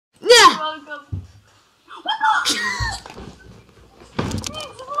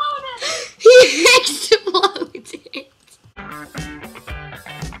He exploded.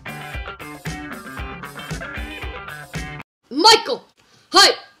 Michael!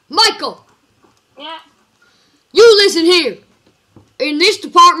 Hey, Michael! Yeah? You listen here. In this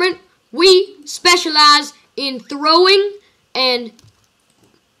department, we specialize in throwing and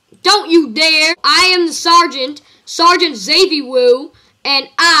don't you dare. I am the sergeant, Sergeant Xavier Wu, and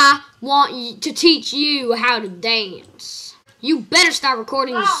I want to teach you how to dance. You better start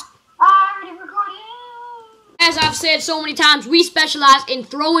recording this. I already recorded. As I've said so many times, we specialize in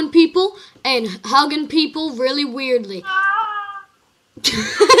throwing people and hugging people really weirdly.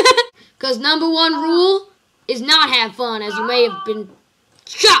 Because number one rule is not have fun, as you may have been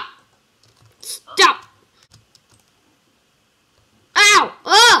shot. Stop. Ow!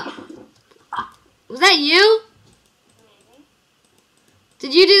 Was that you? Maybe.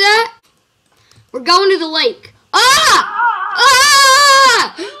 Did you do that? We're going to the lake.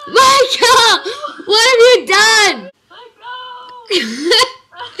 Michael! What have you done?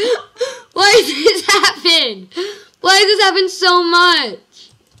 Why does this happen? Why does this happen so much?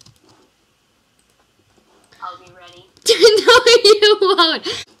 I'll be ready. No, you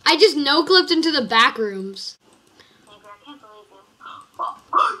won't. I just no-clipped into the back rooms. I can't believe you.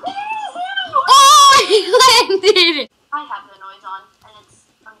 Oh, he landed! I have the noise on, and it's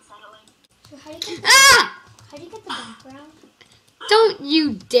unsettling. So how do you get the background? Don't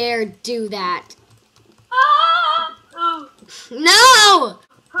you dare do that. No!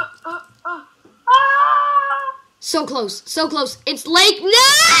 So close, so close. It's Lake.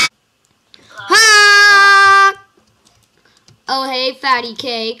 No! Ha! Oh, hey, fatty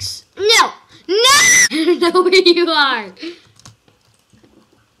cakes. No! No! I don't know where you are.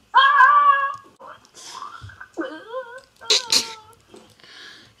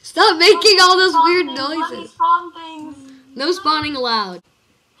 Stop making all those weird noises. Spawn things. No spawning allowed.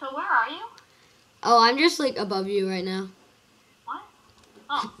 So where are you? Oh, I'm just like above you right now. What?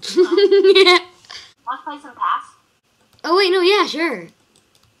 Oh. Yeah. Let's play some pass. Oh, wait, no, yeah, sure.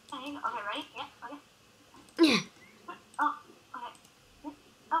 Okay, ready? Yeah, okay. Yeah. Oh, okay.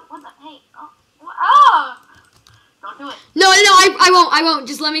 Oh, what the? Hey, oh, what? Oh! Don't do it. No, I won't.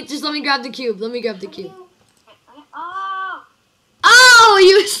 Just let me grab the cube. Let me grab the cube. Okay, okay. Oh! Oh,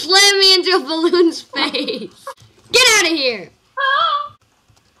 you slammed me into a balloon's face. Get out of here. Oh!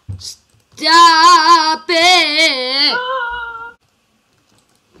 Stop it. Oh!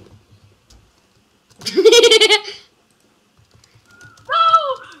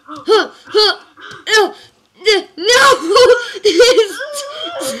 No! No!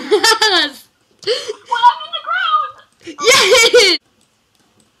 Well, I'm in the ground! Yes!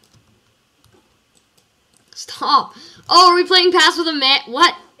 Stop. Oh, are we playing pass with a man?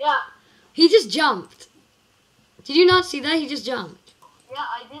 What? Yeah. He just jumped. Did you not see that? He just jumped. Yeah,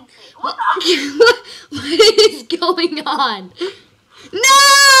 I did see. What the? What is going on?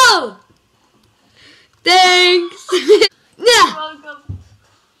 No! Thanks. No. Welcome.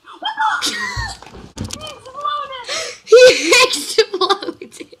 What the? He exploded. He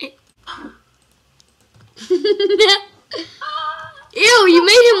exploded. Ew, you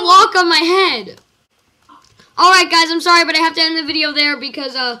made him walk on my head. Alright guys, I'm sorry, but I have to end the video there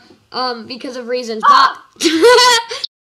because of reasons. But